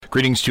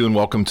Greetings to you and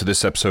welcome to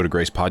this episode of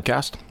Grace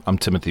Podcast. I'm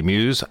Timothy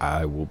Muse.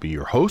 I will be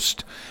your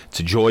host.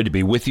 It's a joy to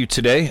be with you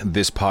today.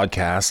 This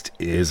podcast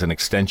is an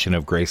extension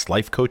of Grace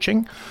Life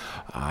Coaching.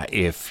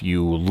 If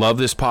you love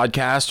this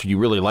podcast, or you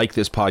really like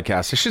this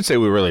podcast, I should say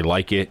we really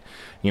like it.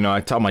 You know,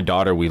 I tell my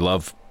daughter we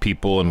love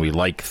people and we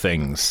like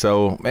things.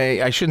 So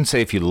I shouldn't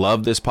say if you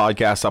love this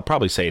podcast. I'll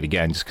probably say it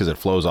again just because it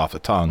flows off the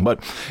tongue. But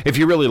if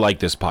you really like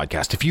this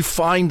podcast, if you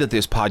find that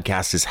this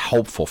podcast is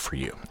helpful for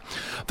you,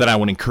 then I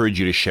would encourage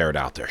you to share it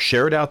out there.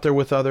 Share it out there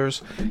with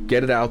others.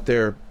 Get it out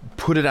there.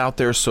 Put it out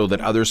there so that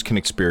others can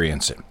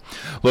experience it.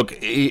 Look,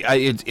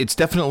 it's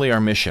definitely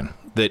our mission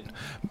that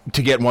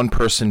to get one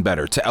person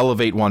better, to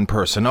elevate one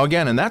person. Now,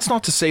 again, and that's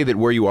not to say that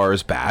where you are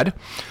is bad.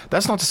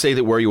 That's not to say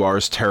that where you are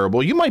is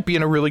terrible. You might be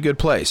in a really good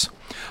place,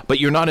 but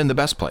you're not in the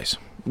best place.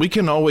 We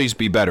can always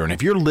be better. And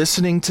if you're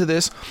listening to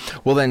this,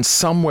 well, then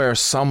somewhere,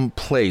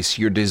 someplace,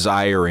 you're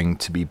desiring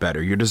to be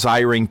better. You're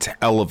desiring to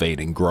elevate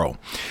and grow.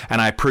 And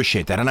I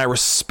appreciate that. And I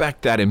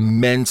respect that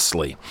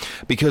immensely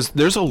because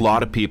there's a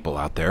lot of people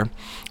out there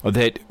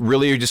that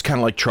really are just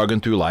kind of like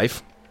trugging through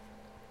life.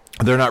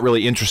 They're not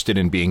really interested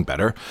in being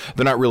better.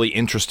 They're not really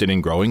interested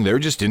in growing. They're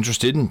just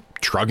interested in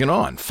trugging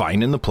on,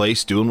 finding the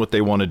place, doing what they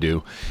want to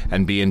do,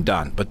 and being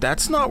done. But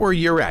that's not where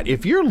you're at.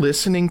 If you're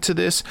listening to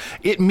this,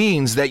 it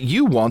means that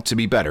you want to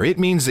be better. It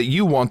means that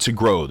you want to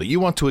grow, that you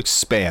want to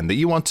expand, that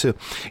you want to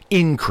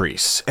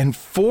increase. And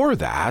for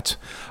that,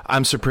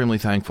 I'm supremely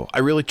thankful. I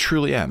really,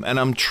 truly am. And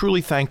I'm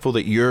truly thankful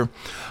that you're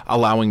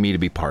allowing me to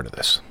be part of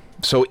this.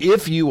 So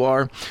if you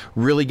are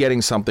really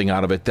getting something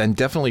out of it, then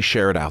definitely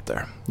share it out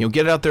there. You know,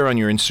 get it out there on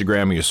your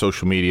Instagram or your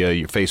social media,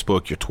 your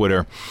Facebook, your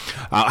Twitter,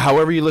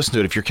 however you listen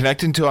to it. If you're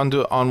connecting to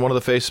on one of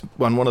the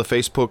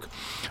Facebook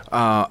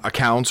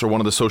accounts or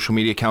one of the social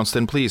media accounts,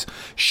 then please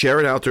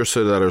share it out there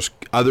so that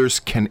others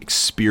can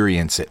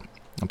experience it.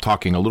 I'm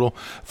talking a little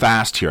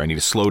fast here. I need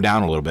to slow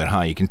down a little bit,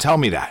 huh? You can tell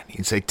me that. You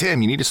can say,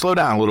 Tim, you need to slow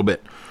down a little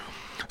bit.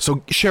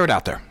 So share it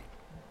out there.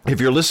 If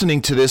you're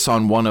listening to this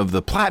on one of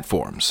the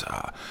platforms,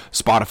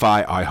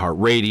 Spotify,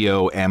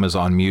 iHeartRadio,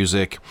 Amazon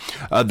Music,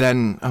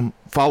 then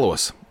follow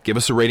us. Give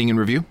us a rating and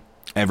review.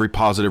 Every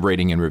positive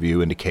rating and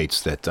review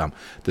indicates that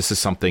this is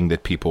something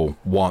that people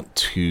want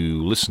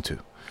to listen to.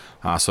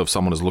 So if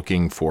someone is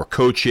looking for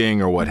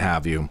coaching or what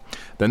have you,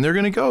 then they're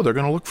going to go. They're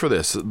going to look for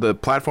this. The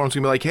platform's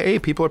going to be like, hey,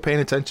 people are paying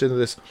attention to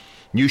this.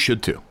 You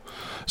should too.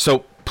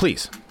 So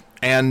please.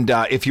 And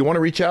if you want to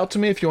reach out to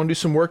me, if you want to do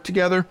some work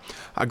together,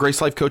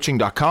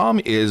 GraceLifeCoaching.com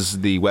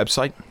is the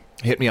website.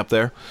 Hit me up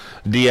there.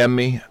 DM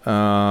me,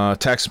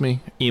 text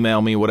me,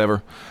 email me,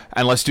 whatever.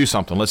 And let's do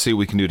something. Let's see what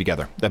we can do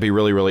together. That'd be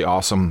really, really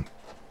awesome.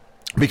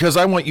 Because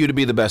I want you to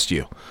be the best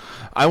you.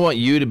 I want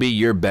you to be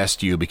your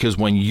best you. Because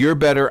when you're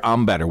better,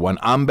 I'm better. When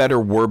I'm better,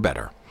 we're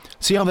better.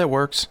 See how that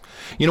works?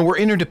 You know, we're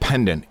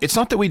interdependent. It's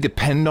not that we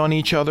depend on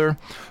each other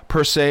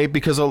per se,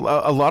 because a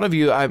lot of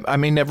you I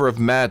may never have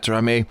met or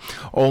I may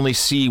only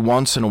see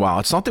once in a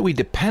while. It's not that we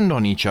depend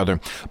on each other,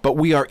 but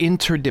we are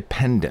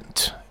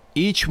interdependent.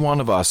 Each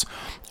one of us,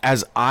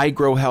 as I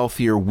grow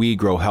healthier, we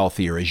grow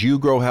healthier. As you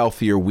grow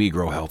healthier, we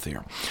grow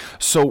healthier.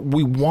 So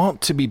we want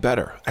to be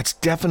better. That's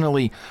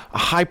definitely a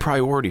high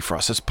priority for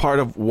us. It's part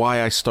of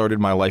why I started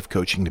my life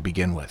coaching to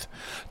begin with,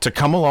 to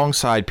come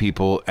alongside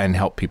people and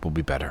help people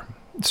be better.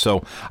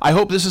 So I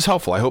hope this is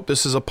helpful. I hope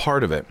this is a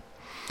part of it.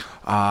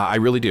 I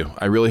really do.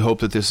 I really hope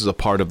that this is a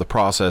part of the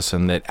process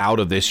and that out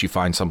of this you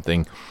find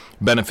something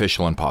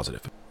beneficial and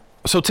positive.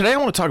 So today I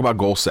want to talk about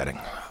goal setting.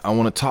 I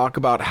want to talk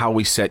about how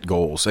we set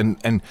goals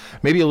and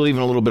maybe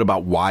even a little bit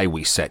about why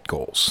we set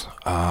goals.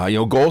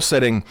 Goal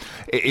setting,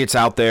 it's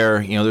out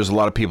there. You know, there's a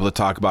lot of people that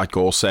talk about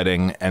goal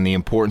setting and the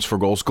importance for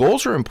goals.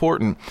 Goals are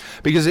important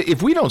because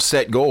if we don't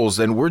set goals,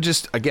 then we're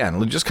just kind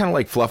of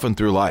like fluffing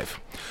through life.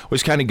 We're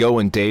just kind of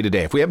going day to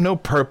day. If we have no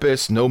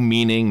purpose, no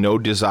meaning, no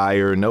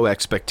desire, no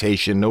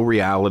expectation, no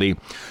reality,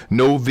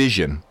 no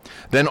vision,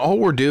 then all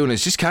we're doing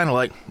is just kind of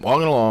like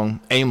walking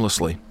along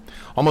aimlessly,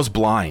 almost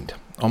blind,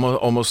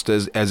 almost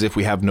as if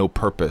we have no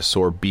purpose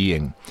or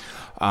being.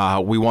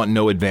 We want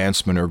no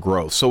advancement or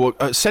growth. So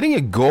setting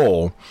a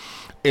goal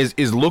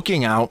is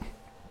looking out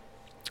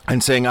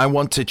and saying, I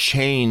want to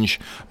change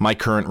my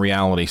current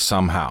reality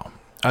somehow.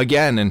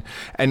 Again,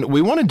 and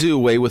we want to do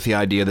away with the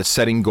idea that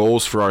setting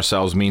goals for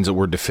ourselves means that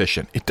we're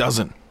deficient. It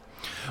doesn't.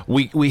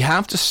 We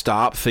have to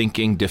stop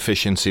thinking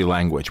deficiency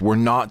language. We're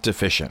not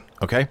deficient,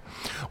 okay?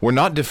 We're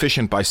not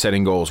deficient by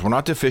setting goals. We're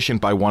not deficient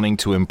by wanting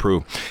to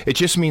improve. It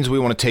just means we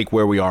want to take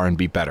where we are and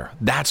be better.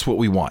 That's what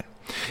we want.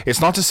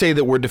 It's not to say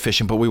that we're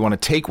deficient, but we want to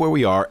take where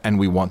we are and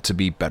we want to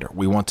be better.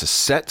 We want to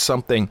set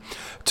something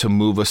to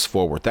move us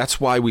forward. That's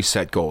why we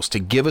set goals, to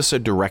give us a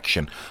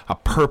direction, a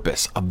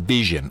purpose, a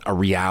vision, a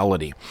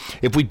reality.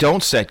 If we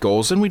don't set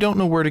goals, then we don't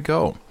know where to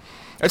go.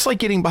 It's like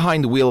getting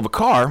behind the wheel of a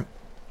car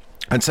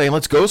and saying,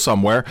 let's go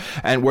somewhere.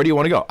 And where do you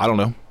want to go? I don't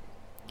know.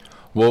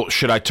 Well,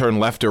 should I turn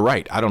left or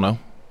right? I don't know.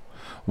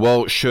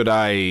 Well, should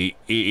I,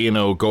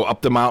 go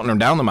up the mountain or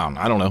down the mountain?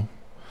 I don't know.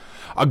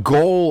 A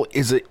goal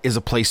is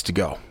a place to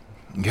go.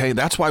 Okay,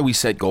 that's why we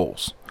set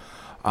goals.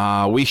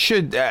 We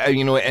should,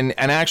 and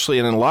actually,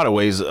 in a lot of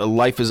ways,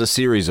 life is a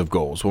series of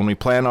goals. When we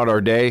plan out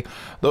our day,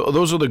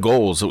 those are the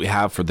goals that we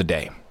have for the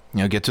day.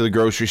 Get to the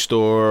grocery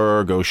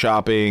store, go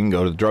shopping,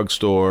 go to the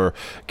drugstore,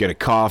 get a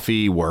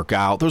coffee, work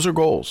out. Those are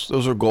goals.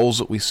 Those are goals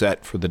that we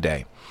set for the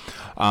day.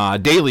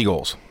 Daily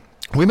goals.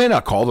 We may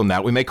not call them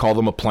that. We may call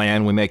them a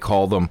plan. We may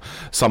call them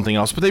something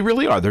else, but they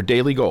really are. They're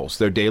daily goals.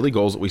 They're daily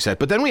goals that we set.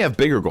 But then we have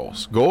bigger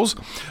goals. Goals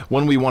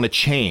when we want to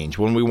change,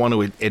 when we want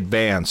to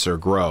advance or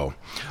grow.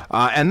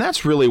 And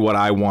that's really what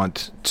I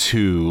want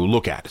to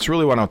look at. It's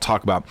really what I want to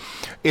talk about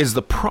is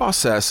the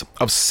process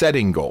of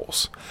setting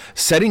goals.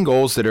 Setting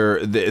goals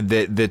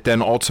that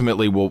then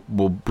ultimately will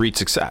breed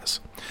success.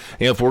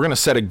 If we're going to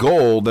set a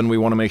goal, then we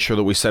want to make sure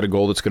that we set a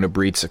goal that's going to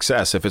breed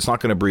success. If it's not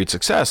going to breed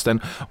success, then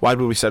why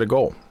would we set a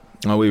goal?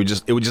 It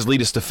would just lead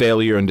us to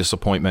failure and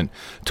disappointment,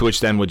 to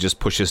which then would just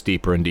push us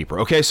deeper and deeper.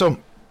 Okay, so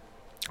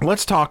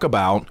let's talk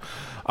about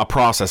a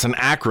process, an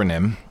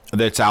acronym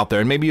that's out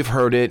there. And maybe you've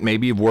heard it,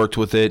 maybe you've worked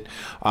with it.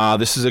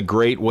 This is a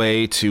great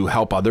way to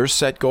help others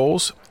set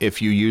goals.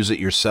 If you use it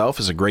yourself,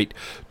 it's a great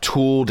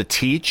tool to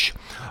teach.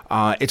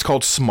 It's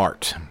called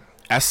S.M.A.R.T.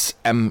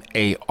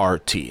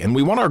 S.M.A.R.T. And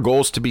we want our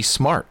goals to be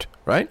smart,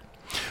 right?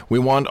 We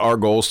want our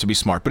goals to be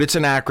smart, but it's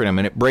an acronym,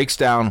 and it breaks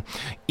down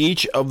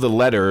each of the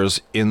letters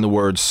in the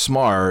word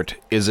SMART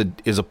is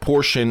a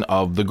portion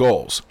of the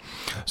goals.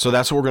 So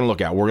that's what we're going to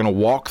look at. We're going to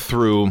walk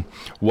through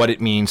what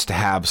it means to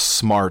have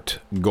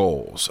SMART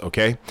goals,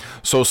 okay?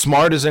 So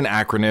SMART is an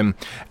acronym,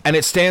 and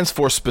it stands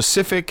for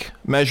specific,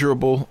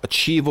 measurable,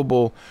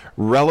 achievable,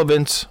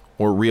 relevant,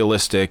 or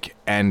realistic,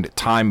 and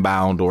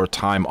time-bound or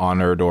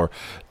time-honored or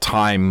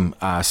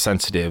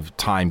time-sensitive,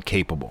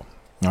 time-capable.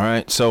 All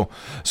right, so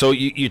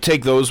you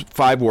take those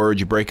 5 words,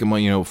 you break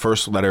them.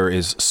 First letter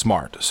is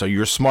SMART. So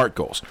your SMART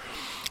goals.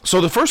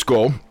 So the first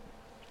goal,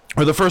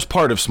 or the first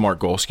part of SMART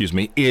goal,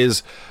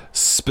 is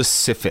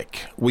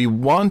specific. We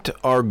want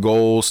our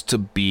goals to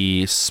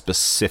be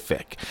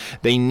specific.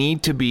 They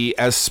need to be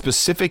as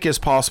specific as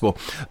possible.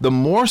 The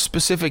more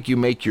specific you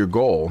make your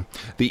goal,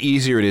 the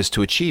easier it is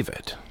to achieve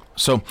it.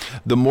 So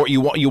the more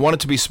you want it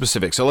to be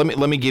specific. So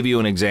let me give you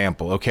an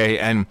example, okay?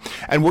 And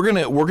we're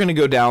gonna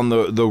go down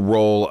the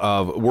role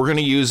of, we're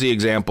gonna use the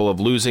example of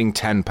losing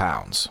 10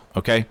 pounds,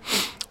 okay?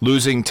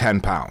 Losing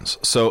 10 pounds.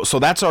 So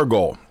that's our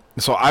goal.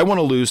 So I want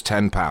to lose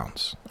 10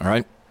 pounds, all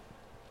right?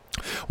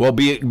 Well,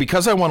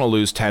 because I want to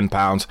lose 10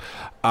 pounds,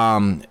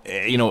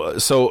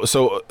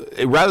 so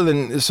rather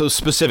than so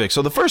specific.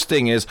 So the first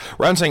thing is,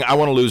 rather than saying I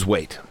want to lose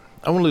weight,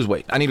 I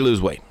need to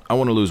lose weight, I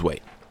want to lose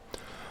weight.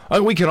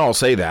 We can all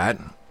say that.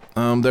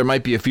 There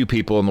might be a few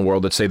people in the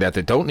world that say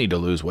that don't need to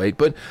lose weight,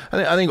 but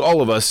I think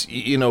all of us,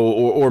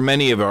 or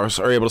many of us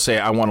are able to say,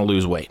 I want to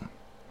lose weight.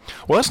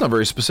 Well, that's not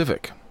very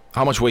specific.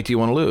 How much weight do you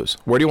want to lose?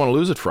 Where do you want to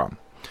lose it from?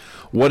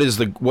 What is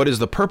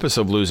the purpose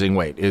of losing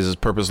weight? Is the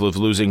purpose of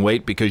losing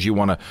weight because you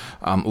want to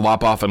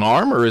lop off an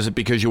arm, or is it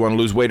because you want to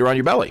lose weight around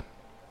your belly?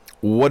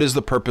 What is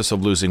the purpose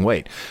of losing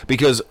weight?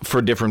 Because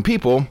for different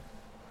people,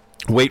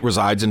 weight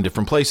resides in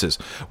different places.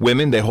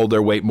 Women, they hold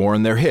their weight more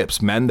in their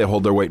hips. Men, they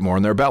hold their weight more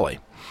in their belly.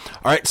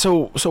 All right,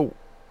 so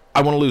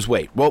I want to lose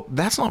weight. Well,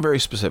 that's not very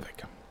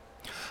specific.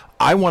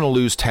 I want to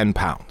lose 10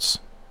 pounds.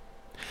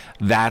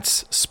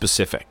 That's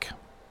specific.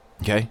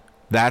 Okay?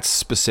 That's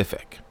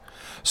specific.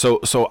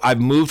 So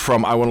I've moved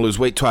from I want to lose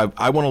weight to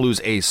I want to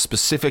lose a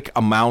specific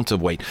amount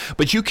of weight.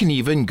 But you can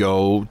even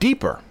go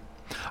deeper.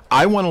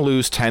 I want to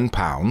lose 10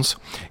 pounds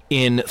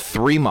in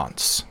 3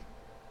 months.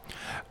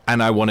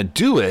 And I want to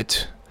do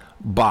it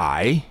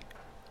by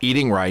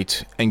eating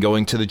right and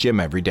going to the gym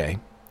every day,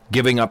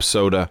 giving up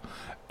soda,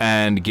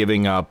 and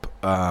giving up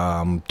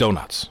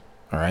donuts.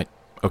 All right?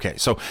 Okay,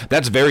 so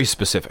that's very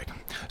specific.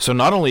 So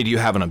not only do you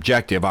have an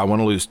objective, I want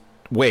to lose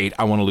weight,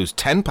 I want to lose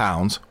 10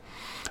 pounds,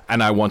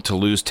 and I want to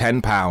lose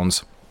 10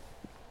 pounds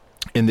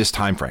in this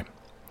time frame.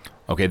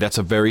 Okay, that's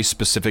a very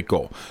specific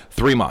goal.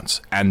 3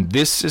 months. And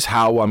this is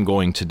how I'm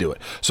going to do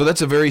it. So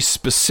that's a very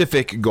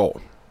specific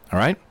goal. All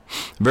right?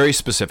 Very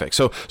specific.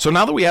 So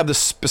now that we have this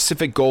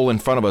specific goal in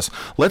front of us,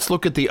 let's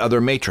look at the other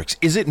matrix.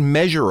 Is it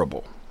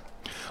measurable?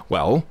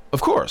 Well,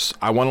 of course,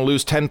 I want to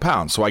lose 10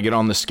 pounds. So I get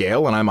on the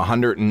scale and I'm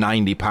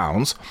 190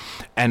 pounds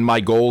and my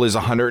goal is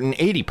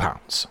 180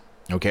 pounds.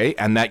 Okay.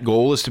 And that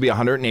goal is to be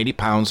 180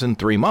 pounds in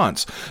 3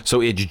 months.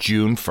 So it's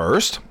June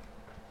 1st,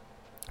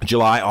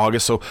 July,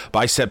 August. So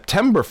by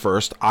September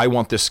 1st, I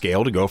want this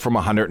scale to go from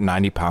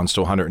 190 pounds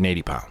to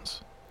 180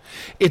 pounds.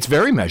 It's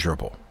very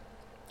measurable.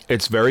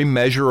 It's very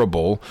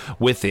measurable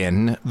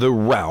within the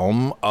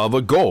realm of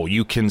a goal.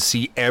 You can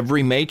see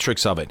every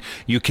matrix of it.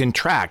 You can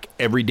track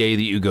every day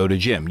that you go to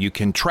gym. You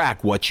can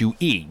track what you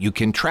eat. You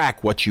can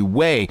track what you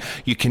weigh.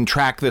 You can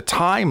track the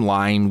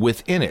timeline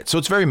within it. So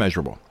it's very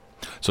measurable.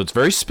 So it's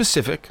very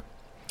specific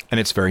and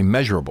it's very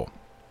measurable.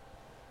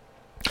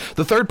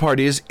 The third part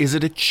is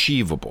it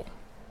achievable?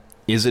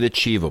 Is it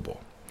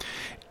achievable?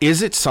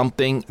 Is it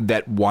something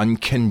that one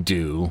can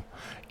do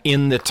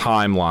in the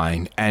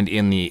timeline and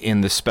in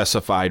the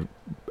specified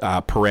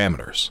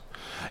parameters?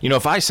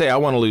 If I say I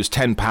want to lose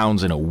 10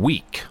 pounds in a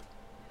week,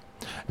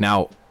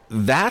 now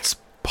that's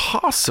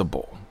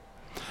possible,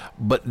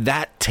 but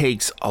that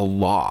takes a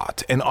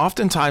lot. And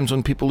oftentimes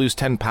when people lose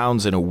 10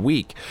 pounds in a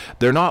week,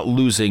 they're not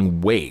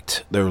losing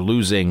weight, they're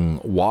losing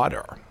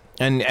water.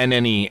 And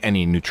any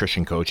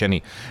nutrition coach,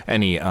 any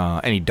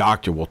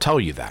doctor will tell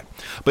you that.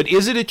 But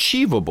is it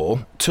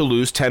achievable to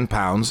lose 10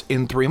 pounds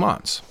in 3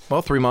 months?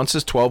 Well, 3 months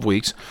is 12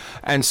 weeks.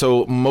 And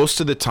so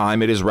most of the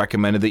time it is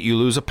recommended that you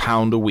lose a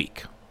pound a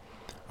week.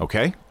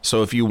 Okay?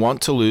 So if you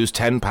want to lose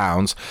 10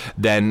 pounds,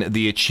 then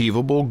the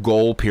achievable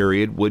goal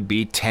period would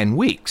be 10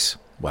 weeks.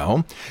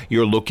 Well,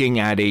 you're looking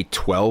at a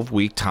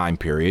 12-week time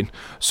period.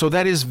 So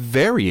that is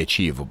very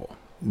achievable.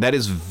 That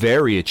is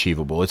very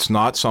achievable. It's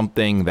not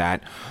something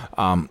that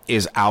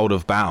is out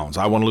of bounds.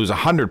 I want to lose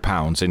 100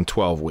 pounds in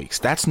 12 weeks.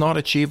 That's not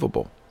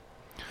achievable.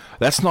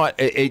 It's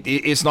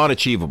not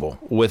achievable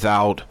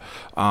without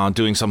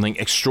doing something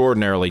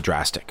extraordinarily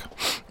drastic.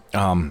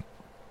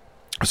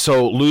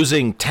 So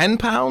losing 10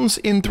 pounds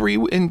in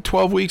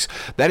 12 weeks,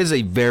 that is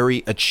a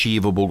very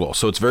achievable goal.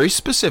 So it's very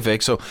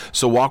specific. So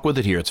walk with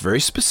it here. It's very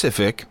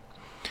specific.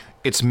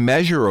 It's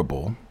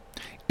measurable.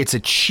 It's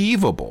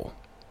achievable.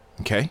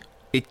 Okay?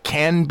 It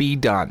can be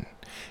done.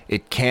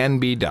 It can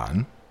be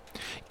done.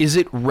 Is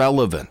it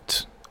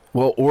relevant?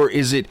 Well, or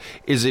is it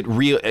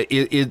real?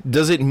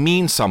 Does it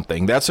mean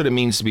something? That's what it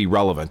means to be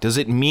relevant. Does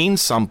it mean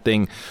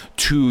something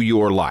to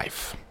your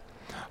life?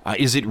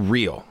 Is it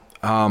real?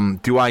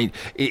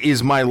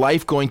 Is my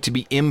life going to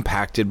be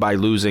impacted by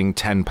losing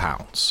 10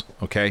 pounds?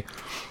 Okay.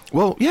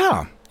 Well,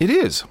 yeah, it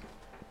is.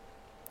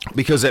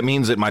 Because that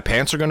means that my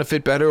pants are going to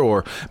fit better,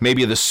 or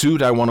maybe the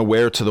suit I want to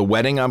wear to the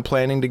wedding I'm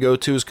planning to go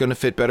to is going to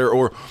fit better,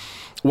 or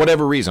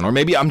whatever reason, or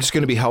maybe I'm just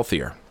going to be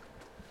healthier.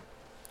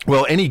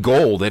 Well, any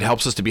goal that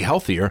helps us to be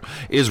healthier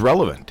is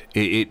relevant.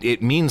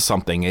 It means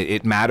something.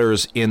 It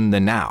matters in the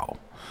now.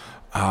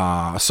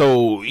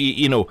 So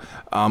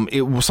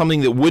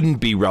something that wouldn't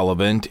be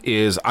relevant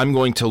is I'm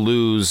going to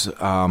lose,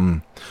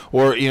 or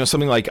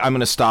something like I'm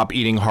going to stop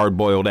eating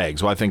hard-boiled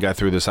eggs. Well, I think I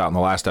threw this out in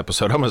the last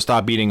episode. I'm going to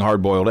stop eating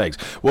hard-boiled eggs.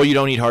 Well, you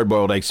don't eat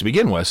hard-boiled eggs to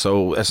begin with,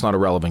 so that's not a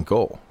relevant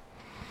goal.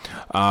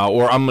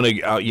 Or I'm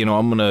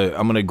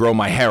gonna grow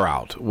my hair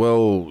out.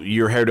 Well,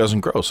 your hair doesn't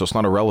grow, so it's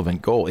not a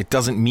relevant goal. It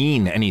doesn't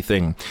mean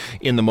anything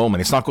in the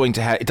moment. It's not going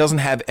to have. It doesn't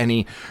have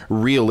any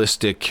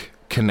realistic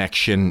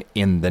connection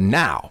in the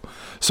now.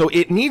 So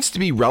it needs to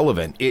be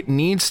relevant. It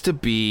needs to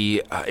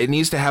be. It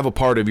needs to have a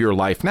part of your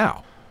life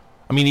now.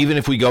 I mean, even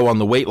if we go on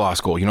the weight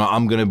loss goal,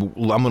 I'm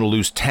gonna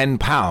lose 10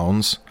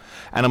 pounds,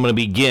 and I'm gonna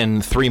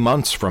begin 3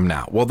 months from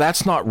now. Well,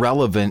 that's not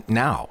relevant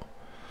now,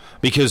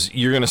 because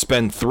you're gonna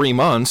spend 3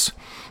 months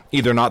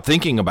either not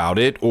thinking about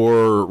it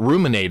or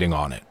ruminating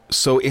on it.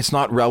 So it's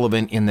not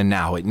relevant in the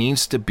now. It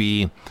needs to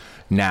be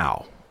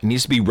now. It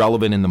needs to be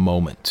relevant in the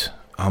moment.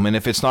 And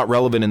if it's not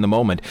relevant in the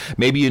moment,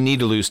 maybe you need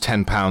to lose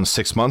 10 pounds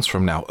 6 months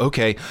from now.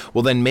 Okay,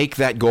 well then make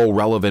that goal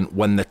relevant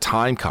when the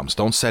time comes.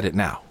 Don't set it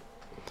now.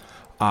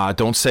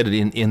 Don't set it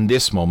in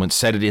this moment.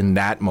 Set it in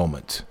that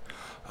moment.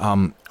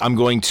 I'm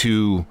going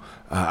to...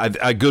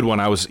 a good one.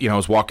 I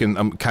was walking,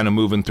 I'm kind of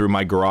moving through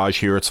my garage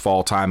here. It's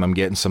fall time. I'm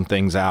getting some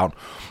things out.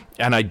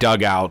 And I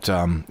dug out,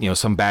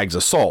 some bags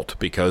of salt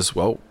because,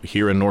 well,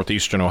 here in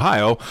northeastern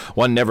Ohio,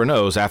 one never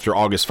knows after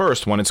August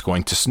 1st when it's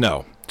going to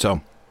snow.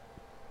 So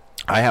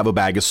I have a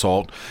bag of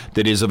salt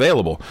that is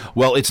available.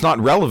 Well, it's not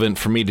relevant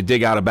for me to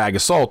dig out a bag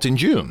of salt in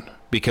June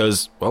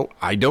because, well,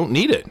 I don't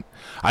need it.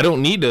 I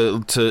don't need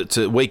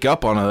to wake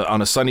up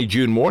on a sunny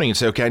June morning and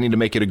say, okay, I need to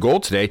make it a goal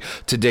today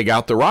to dig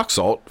out the rock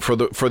salt for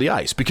the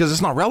ice, because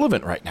it's not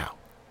relevant right now.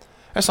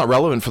 That's not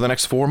relevant for the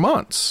next 4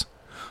 months.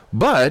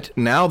 But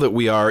now that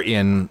we are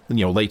in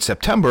late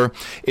September,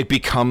 it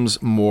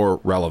becomes more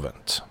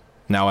relevant.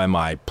 Now, am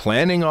I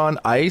planning on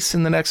ice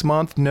in the next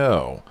month?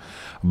 No.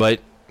 But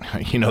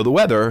the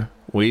weather,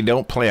 we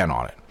don't plan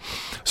on it.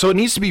 So it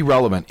needs to be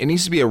relevant. It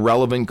needs to be a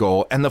relevant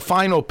goal. And the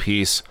final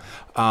piece,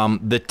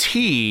 the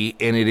T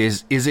in it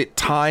is it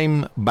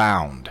time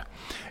bound?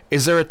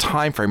 Is there a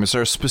time frame? Is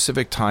there a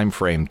specific time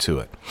frame to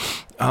it?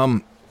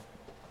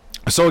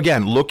 So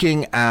again,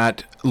 looking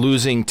at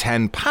losing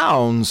 10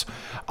 pounds,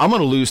 I'm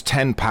going to lose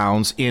 10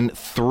 pounds in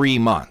 3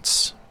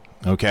 months.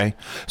 Okay.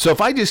 So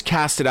if I just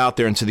cast it out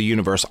there into the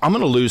universe, I'm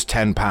going to lose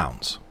 10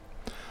 pounds.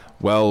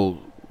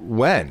 Well,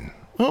 when?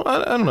 Well,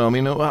 I don't know. I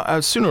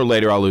mean, sooner or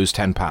later, I'll lose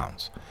 10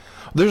 pounds.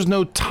 There's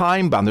no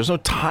time bound. There's no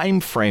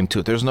time frame to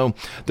it.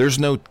 There's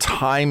no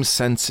time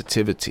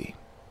sensitivity.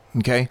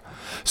 Okay.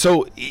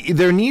 So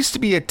there needs to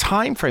be a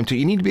time frame to it.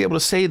 You need to be able to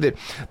say that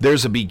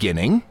there's a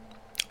beginning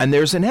and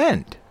there's an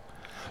end.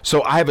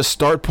 So I have a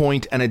start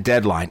point and a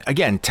deadline.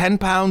 Again, 10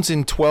 pounds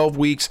in 12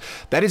 weeks,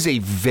 that is a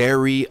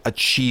very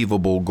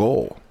achievable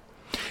goal.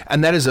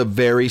 And that is a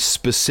very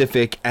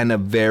specific and a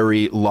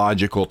very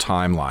logical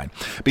timeline.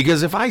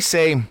 Because if I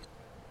say I'm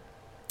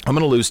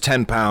going to lose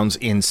 10 pounds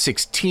in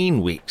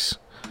 16 weeks,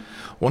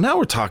 well, now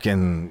we're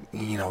talking,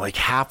 like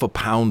half a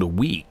pound a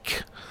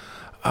week.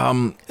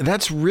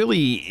 That's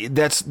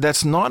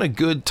not a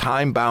good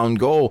time-bound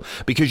goal,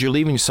 because you're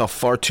leaving yourself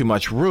far too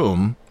much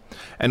room.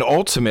 And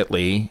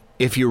ultimately,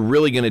 if you're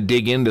really going to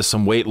dig into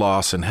some weight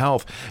loss and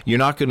health, you're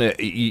going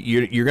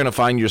to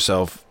find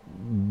yourself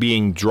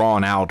being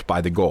drawn out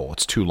by the goal.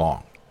 It's too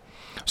long.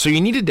 So you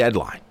need a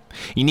deadline.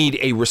 You need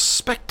a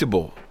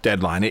respectable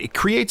deadline. It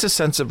creates a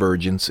sense of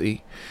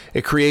urgency.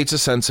 It creates a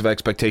sense of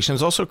expectation.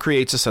 It also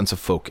creates a sense of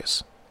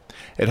focus.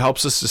 It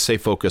helps us to stay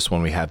focused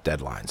when we have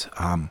deadlines.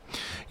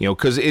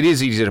 Because it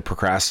is easy to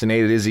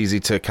procrastinate. It is easy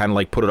to kind of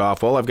like put it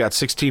off. Well, I've got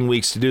 16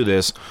 weeks to do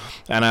this,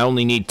 and I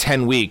only need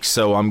 10 weeks,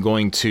 so I've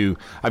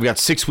got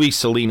 6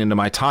 weeks to lean into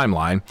my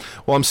timeline.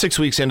 Well, I'm 6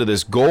 weeks into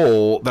this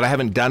goal that I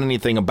haven't done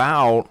anything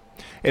about.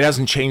 It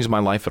hasn't changed my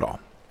life at all.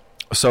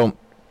 So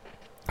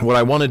what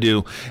I want to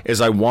do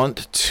is I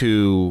want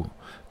to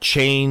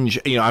change.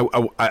 I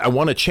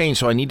want to change,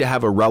 so I need to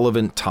have a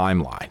relevant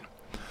timeline.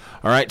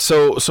 All right.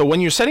 So when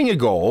you're setting a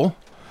goal,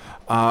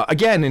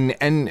 again,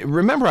 and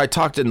remember I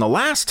talked in the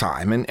last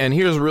time, and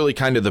here's really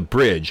kind of the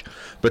bridge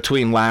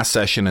between last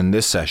session and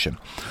this session.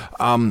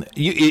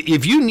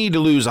 If you need to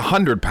lose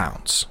 100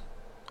 pounds,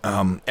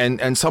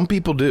 and some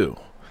people do,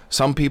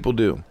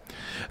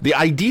 the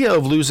idea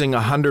of losing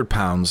 100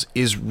 pounds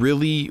is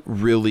really,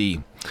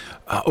 really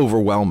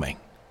overwhelming.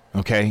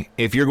 Okay.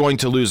 If you're going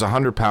to lose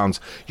 100 pounds,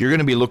 you're going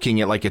to be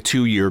looking at like a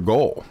 2-year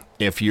goal.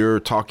 If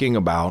you're talking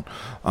about,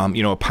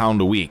 a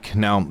pound a week.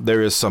 Now,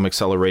 there is some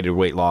accelerated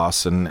weight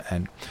loss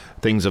and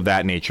things of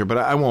that nature, but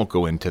I won't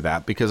go into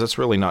that because it's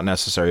really not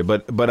necessary.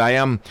 But I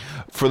am,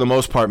 for the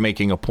most part,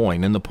 making a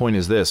point. And the point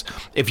is this: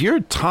 if you're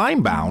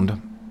time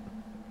bound,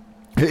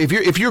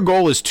 if your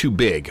goal is too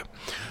big,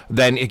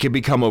 then it can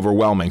become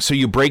overwhelming. So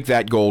you break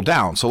that goal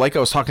down. So like I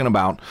was talking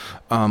about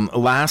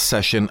last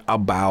session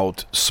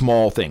about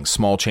small things,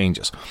 small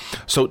changes.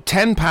 So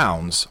 10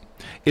 pounds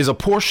is a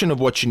portion of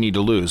what you need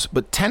to lose,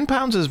 but 10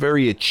 pounds is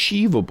very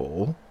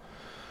achievable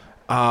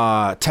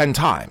 10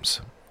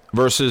 times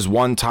versus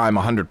one time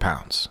 100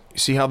 pounds. You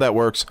see how that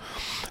works?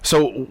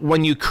 So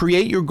when you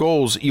create your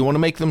goals, you want to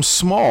make them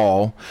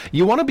small.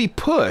 You want to be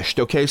pushed,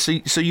 okay? So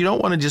you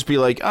don't want to just be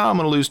like, I'm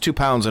going to lose 2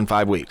 pounds in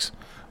 5 weeks.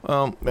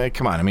 Well,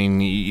 come on. I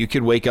mean, you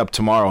could wake up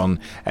tomorrow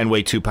and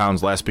weigh 2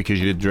 pounds less because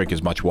you didn't drink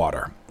as much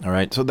water. All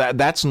right. So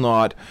that's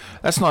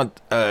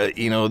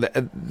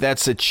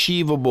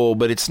achievable,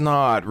 but it's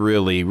not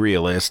really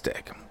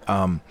realistic.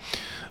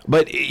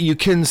 But you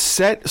can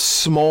set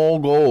small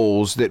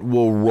goals that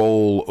will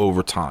roll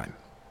over time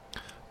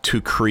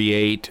to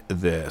create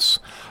this.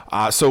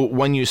 So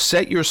when you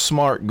set your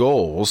SMART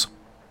goals,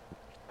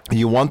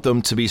 you want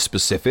them to be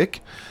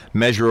specific,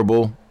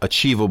 measurable,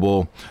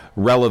 achievable,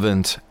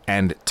 relevant,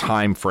 and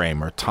time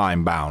frame or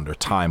time bound or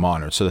time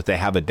honored so that they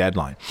have a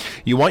deadline.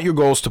 You want your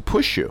goals to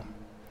push you,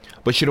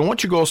 but you don't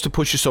want your goals to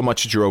push you so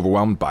much that you're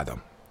overwhelmed by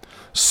them.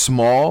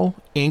 Small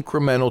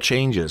incremental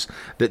changes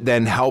that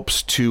then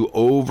helps to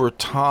over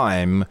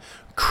time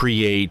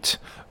create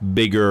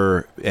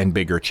bigger and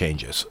bigger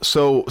changes.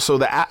 So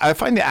I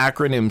find the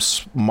acronym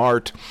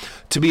SMART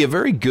to be a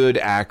very good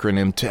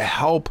acronym to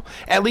help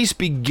at least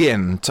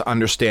begin to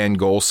understand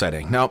goal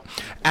setting. Now,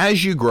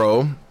 as you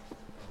grow,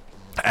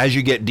 as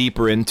you get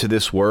deeper into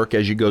this work,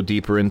 as you go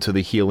deeper into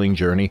the healing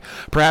journey,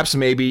 perhaps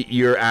maybe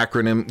your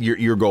acronym,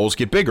 your goals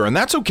get bigger, and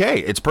that's okay.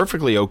 It's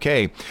perfectly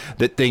okay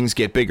that things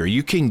get bigger.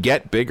 You can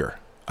get bigger.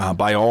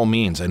 By all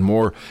means, and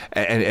more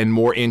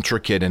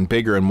intricate and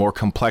bigger and more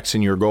complex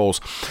in your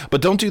goals.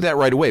 But don't do that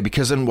right away,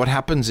 because then what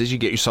happens is you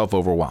get yourself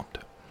overwhelmed.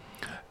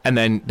 And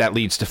then that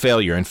leads to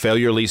failure, and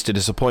failure leads to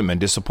disappointment.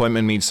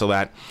 Disappointment means so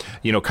that,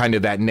 kind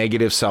of that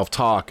negative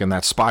self-talk and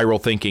that spiral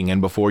thinking. And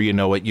before you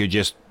know it, you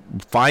just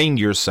find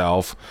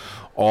yourself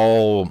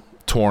all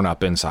torn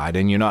up inside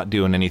and you're not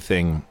doing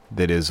anything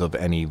that is of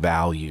any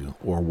value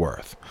or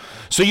worth.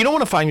 So you don't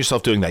want to find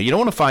yourself doing that. You don't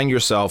want to find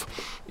yourself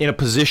in a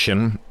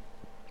position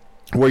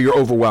where you're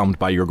overwhelmed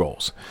by your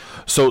goals.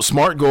 So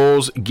SMART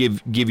goals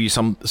give you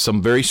some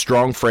very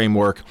strong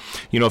framework.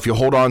 If you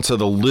hold on to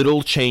the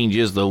little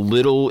changes, the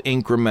little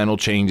incremental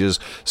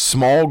changes,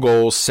 small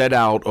goals set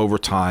out over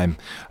time,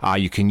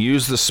 you can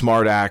use the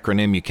SMART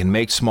acronym, you can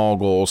make small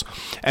goals,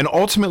 and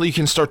ultimately you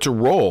can start to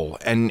roll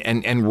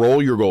and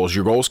roll your goals.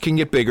 Your goals can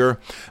get bigger,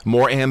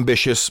 more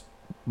ambitious,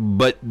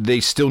 but they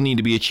still need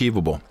to be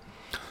achievable.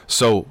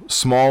 So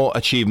small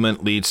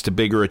achievement leads to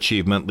bigger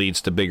achievement,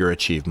 leads to bigger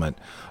achievement.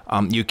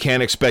 You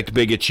can't expect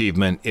big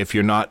achievement if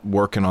you're not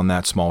working on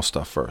that small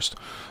stuff first.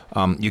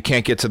 You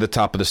can't get to the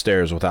top of the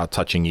stairs without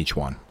touching each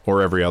one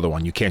or every other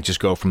one. You can't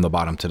just go from the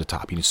bottom to the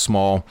top. You need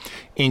small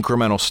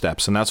incremental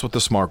steps. And that's what the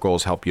SMART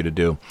goals help you to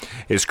do,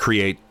 is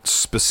create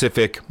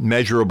specific,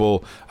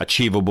 measurable,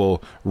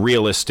 achievable,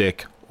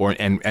 realistic,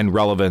 and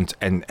relevant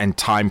and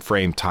time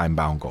frame, time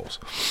bound goals.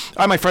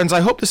 All right, my friends,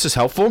 I hope this is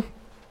helpful.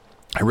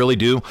 I really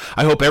do.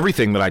 I hope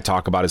everything that I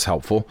talk about is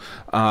helpful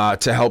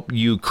to help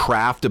you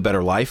craft a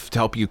better life, to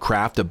help you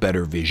craft a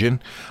better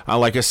vision.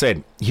 Like I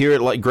said, here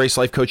at Grace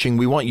Life Coaching,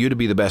 we want you to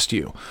be the best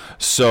you.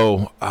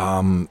 So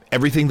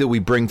everything that we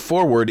bring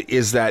forward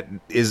is, and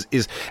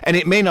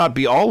it may not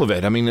be all of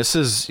it. I mean, this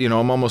is,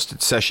 I'm almost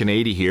at session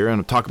 80 here, and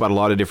I talk about a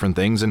lot of different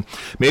things. And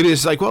maybe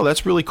it's like, well,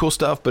 that's really cool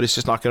stuff, but it's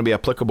just not going to be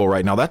applicable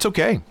right now. That's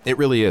okay. It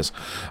really is.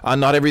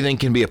 Not everything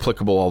can be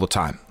applicable all the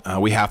time.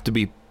 We have to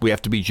be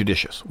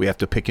judicious. We have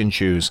to pick and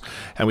choose,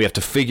 and we have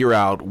to figure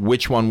out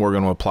which one we're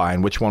going to apply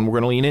and which one we're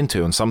going to lean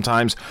into. And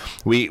sometimes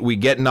we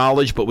get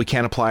knowledge, but we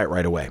can't apply it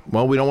right away.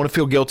 Well, we don't want to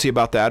feel guilty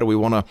about that, or we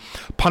want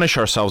to punish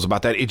ourselves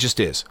about that. It just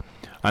is.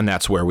 And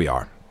that's where we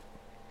are.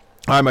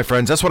 All right, my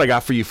friends, that's what I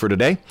got for you for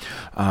today.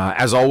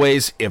 As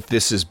always, if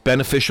this is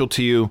beneficial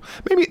to you,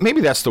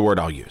 maybe that's the word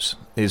I'll use,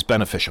 is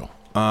beneficial.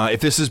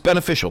 If this is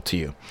beneficial to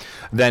you,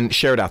 then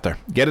share it out there.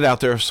 Get it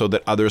out there so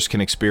that others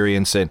can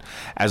experience it.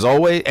 As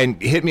always,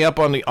 and hit me up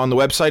on the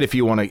website if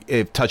you want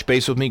to touch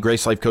base with me,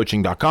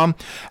 gracelifecoaching.com.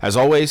 As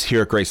always,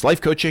 here at Grace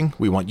Life Coaching,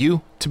 we want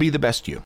you to be the best you.